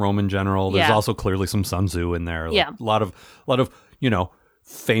guess, Roman general. There's also clearly some Sun Tzu in there. Like, a lot of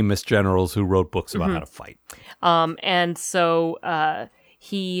famous generals who wrote books about how to fight. And so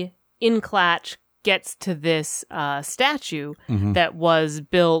he, in Clatch, gets to this statue that was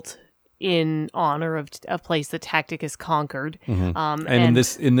built in honor of a place that Tacticus conquered. And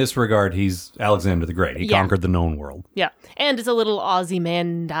in this regard, he's Alexander the Great. He conquered the known world. Yeah. And it's a little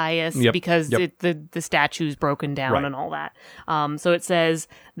Ozymandias because the statue's broken down and all that. So it says...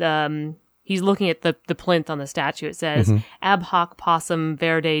 he's looking at the plinth on the statue. It says, Ab hoc possum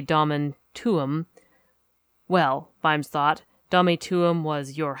verde domen tuum. Well, Vimes thought, Dome tuum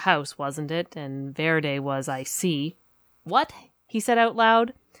was your house, wasn't it? And verde was I see. What? He said out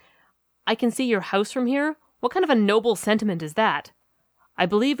loud. I can see your house from here? What kind of a noble sentiment is that? I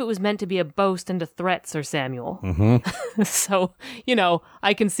believe it was meant to be a boast and a threat, Sir Samuel. So,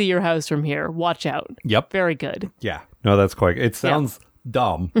 I can see your house from here. Watch out. Yep. Very good. Yeah. No, that's quite... It sounds...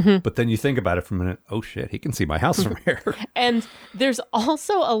 dumb, but then you think about it for a minute. Oh shit, he can see my house from here. And there's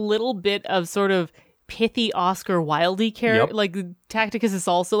also a little bit of sort of pithy Oscar Wilde character. Like Tacticus is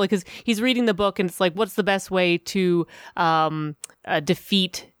also like, because he's reading the book and it's like, what's the best way to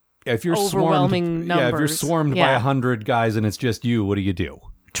defeat if you're overwhelming numbers? Yeah, if you're swarmed by 100 guys and it's just you, what do?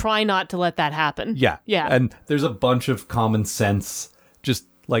 Try not to let that happen. Yeah. And there's a bunch of common sense, just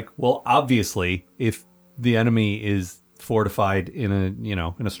like, well, obviously, if the enemy is fortified in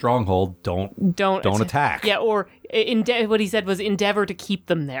a stronghold, don't attack. Yeah, or what he said was endeavor to keep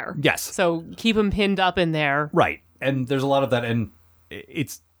them there. Yes. So keep them pinned up in there. Right. And there's a lot of that, and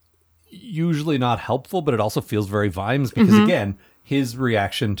it's usually not helpful, but it also feels very Vimes because, again, his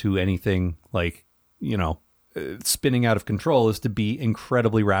reaction to anything like, spinning out of control is to be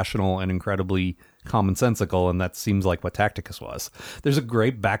incredibly rational and incredibly commonsensical, and that seems like what Tacticus was. There's a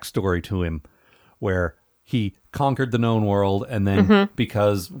great backstory to him where he conquered the known world, and then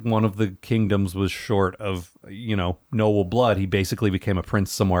because one of the kingdoms was short of, noble blood, he basically became a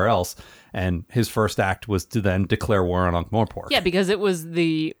prince somewhere else, and his first act was to then declare war on Ankh-Morpork. Yeah, because it was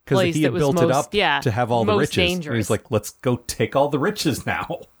the place that was built most, it up to have all the riches. Dangerous. And he's like, let's go take all the riches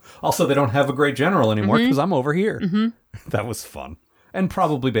now. Also, they don't have a great general anymore because I'm over here. That was fun. And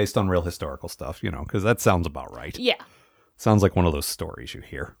probably based on real historical stuff, because that sounds about right. Yeah. Sounds like one of those stories you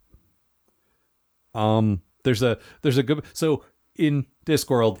hear. There's a good, so in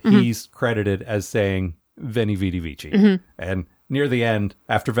Discworld, he's credited as saying Veni Vidi Vici. And near the end,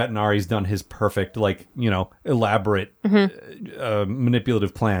 after Vetinari's done his perfect, elaborate,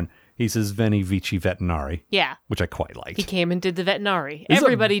 manipulative plan, he says Veni Vici Vetinari. Yeah. Which I quite liked. He came and did the Vetinari.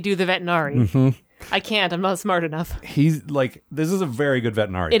 Everybody do the Vetinari. I can't. I'm not smart enough. He's like, this is a very good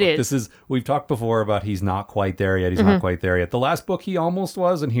Vetinari book. This is, we've talked before about he's not quite there yet. He's not quite there yet. The last book he almost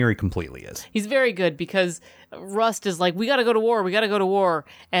was, and here he completely is. He's very good because Rust is like, we got to go to war. We got to go to war.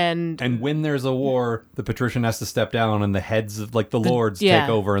 And when there's a war, the patrician has to step down and the heads of the lords take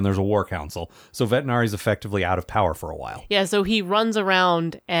over and there's a war council. So Vetinari's effectively out of power for a while. Yeah, so he runs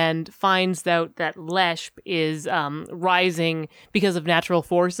around and finds out that Leshp is rising because of natural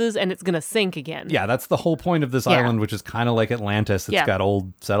forces and it's going to sink again. Yeah, that's the whole point of this island, which is kind of like Atlantis. It's got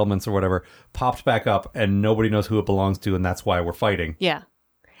old settlements or whatever, popped back up, and nobody knows who it belongs to, and that's why we're fighting. Yeah.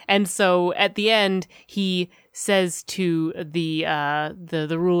 And so at the end, he says to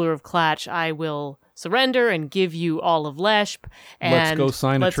the ruler of Klatch, I will surrender and give you all of Leshp. And let's go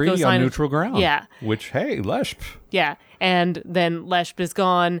sign a treaty on neutral ground. Yeah. Which, hey, Leshp. Yeah. And then Leshp is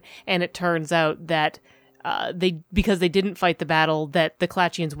gone, and it turns out that because they didn't fight the battle that the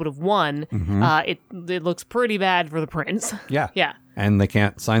Klatchians would have won, it looks pretty bad for the prince. Yeah. Yeah. And they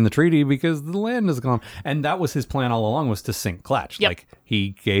can't sign the treaty because the land is gone. And that was his plan all along, was to sink Klatch. Yep. Like, he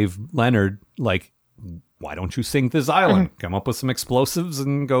gave Leonard, why don't you sink this island? Come up with some explosives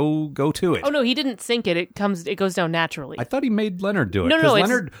and go to it. Oh, no, he didn't sink it. It goes down naturally. I thought he made Leonard do it. No,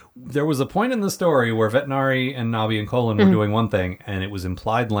 Leonard, there was a point in the story where Vetinari and Navi and Colin were doing one thing, and it was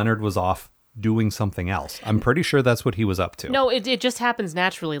implied Leonard was off doing something else. I'm pretty sure that's what he was up to. No, it just happens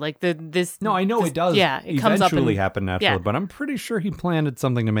naturally. No, I know it does. Yeah, it comes up eventually happen naturally, but I'm pretty sure he planted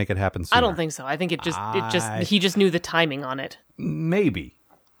something to make it happen sooner. I don't think so. I think he just knew the timing on it. Maybe.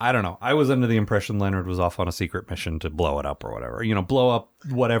 I don't know. I was under the impression Leonard was off on a secret mission to blow it up or whatever. Blow up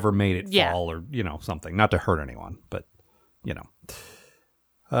whatever made it fall or, something. Not to hurt anyone, but,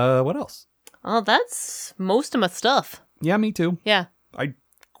 what else? Oh, that's most of my stuff. Yeah, me too. Yeah. I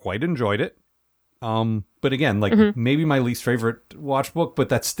quite enjoyed it. But again, maybe my least favorite watch book, but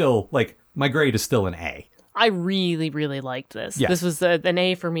that's still, my grade is still an A. I really, really liked this. Yes. This was an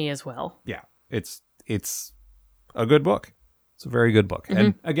A for me as well. Yeah. It's a good book. It's a very good book.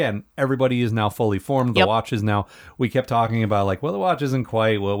 And again, everybody is now fully formed. The watch is now, we kept talking about the watch isn't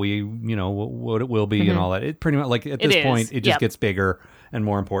quite what we, what it will be and all that. It pretty much, at this point, it just gets bigger and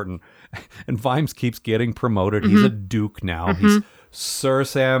more important. And Vimes keeps getting promoted. He's a duke now. He's Sir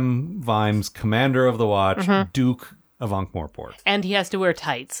Sam Vimes, commander of the watch, Duke of Ankh-Morpork. And he has to wear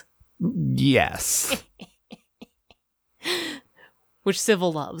tights. Yes. Which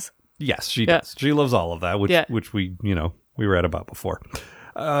Sybil loves. Yes, she does. She loves all of that, which we, we read about before.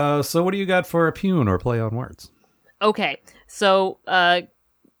 So what do you got for a pun or play on words? Okay, so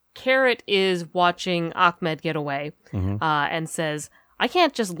Carrot is watching Ahmed get away and says, I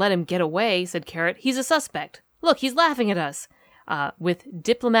can't just let him get away, said Carrot. He's a suspect. Look, he's laughing at us. With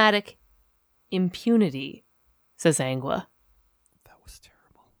diplomatic impunity, says Angua. That was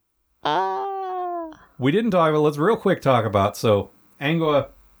terrible. We didn't talk about, let's real quick talk about, so Angua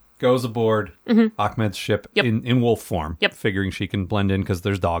goes aboard Ahmed's ship in wolf form, figuring she can blend in because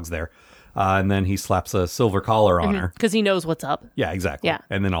there's dogs there. And then he slaps a silver collar on her. Because he knows what's up. Yeah, exactly. Yeah.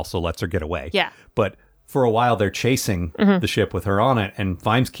 And then also lets her get away. Yeah. But for a while, they're chasing the ship with her on it, and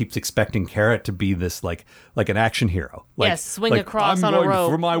Vimes keeps expecting Carrot to be this, like an action hero. Swing across on a rope.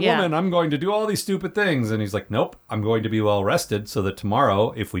 For my woman, I'm going to do all these stupid things. And he's like, nope, I'm going to be well rested so that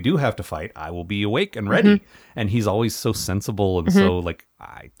tomorrow, if we do have to fight, I will be awake and ready. And he's always so sensible and so,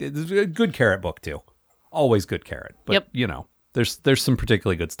 it's a good Carrot book, too. Always good Carrot. But, there's some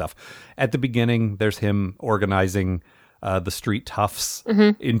particularly good stuff. At the beginning, there's him organizing the street toughs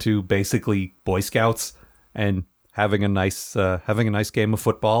into basically Boy Scouts. And having a nice game of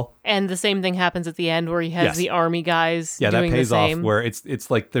football. And the same thing happens at the end where he has the army guys doing the same. Yeah, that pays off where it's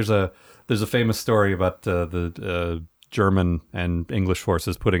like there's a famous story about the German and English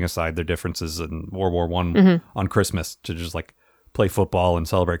forces putting aside their differences in World War I on Christmas to just like play football and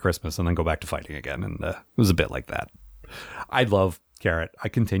celebrate Christmas and then go back to fighting again. And it was a bit like that. I love Carrot. I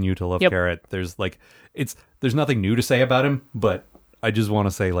continue to love Carrot. There's nothing new to say about him, but I just want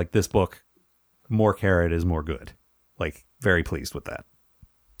to say like this book, more Carrot is more good. Like very pleased with that.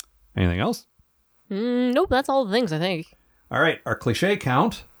 Anything else? Nope, that's all the things I think. All right, our cliche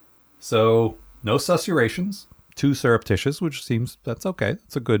count. So no susurrations. 2 surreptitious, which seems that's okay.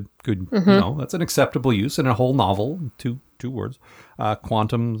 That's a good, that's an acceptable use in a whole novel. Two words.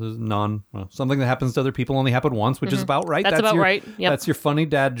 Quantum is none. Something that happens to other people only happened once, which is about right. That's about right. Yep. That's your funny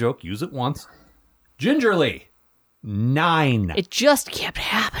dad joke. Use it once. Gingerly. 9. It just kept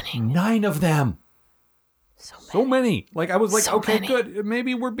happening. 9 of them. So many. Like I was like, so okay, many. Good.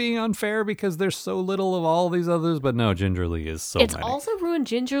 Maybe we're being unfair because there's so little of all these others, but no, Gingerly is so It's many. also ruined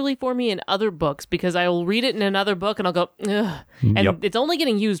Gingerly for me in other books because I will read it in another book and I'll go, ugh. And it's only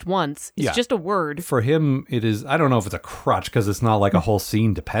getting used once. It's just a word. For him, it is, I don't know if it's a crutch because it's not like a whole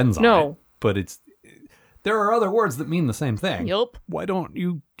scene depends on it. But there are other words that mean the same thing. Yup. Why don't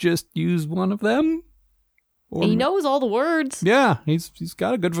you just use one of them? Or, he knows all the words. Yeah, he's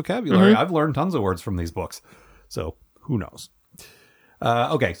got a good vocabulary. I've learned tons of words from these books. So, who knows?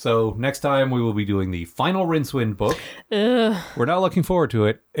 Okay, so next time we will be doing the final Rincewind book. We're not looking forward to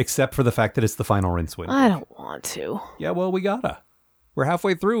it, except for the fact that it's the final Rincewind. I don't want to. Yeah, well, we gotta. We're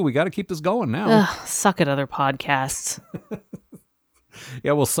halfway through. We gotta keep this going now. Suck at other podcasts.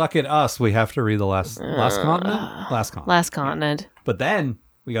 Yeah, well, suck at us. We have to read the last continent? Last continent. But then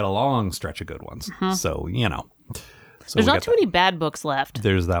we got a long stretch of good ones. So, So there's not too many bad books left.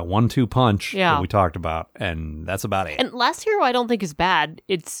 There's that 1-2 punch that we talked about, and that's about it. And Last Hero I don't think is bad.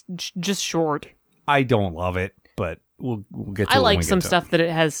 It's just short. I don't love it, but we'll get to it. I like some stuff that it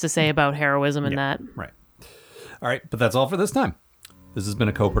has to say about heroism and that. Right. All right, but that's all for this time. This has been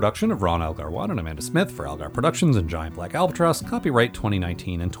a co-production of Ron Algar Watt and Amanda Smith for Algar Productions and Giant Black Albatross, copyright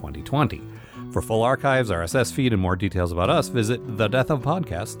 2019 and 2020. For full archives, RSS feed, and more details about us, visit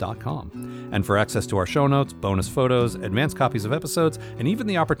thedeathofpodcast.com. And for access to our show notes, bonus photos, advanced copies of episodes, and even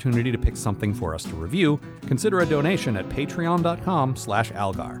the opportunity to pick something for us to review, consider a donation at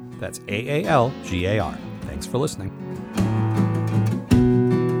patreon.com/Algar. That's AALGAR. Thanks for listening.